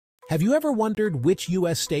Have you ever wondered which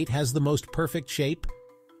U.S. state has the most perfect shape?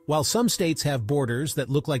 While some states have borders that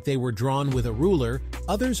look like they were drawn with a ruler,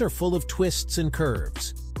 others are full of twists and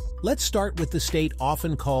curves. Let's start with the state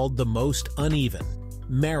often called the most uneven,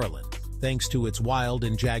 Maryland, thanks to its wild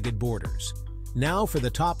and jagged borders. Now for the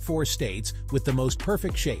top 4 states with the most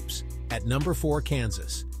perfect shapes. At number 4,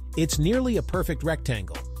 Kansas. It's nearly a perfect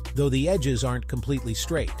rectangle, though the edges aren't completely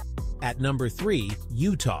straight. At number 3,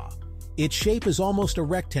 Utah. Its shape is almost a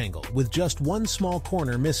rectangle with just one small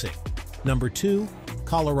corner missing. Number 2,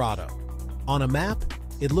 Colorado. On a map,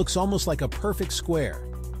 it looks almost like a perfect square,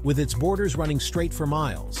 with its borders running straight for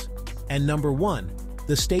miles. And number 1,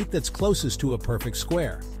 the state that's closest to a perfect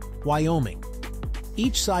square, Wyoming.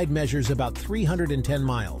 Each side measures about 310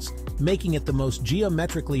 miles, making it the most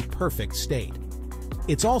geometrically perfect state.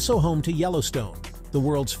 It's also home to Yellowstone, the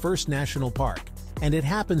world's first national park, and it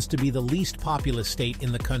happens to be the least populous state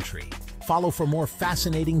in the country. Follow for more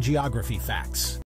fascinating geography facts.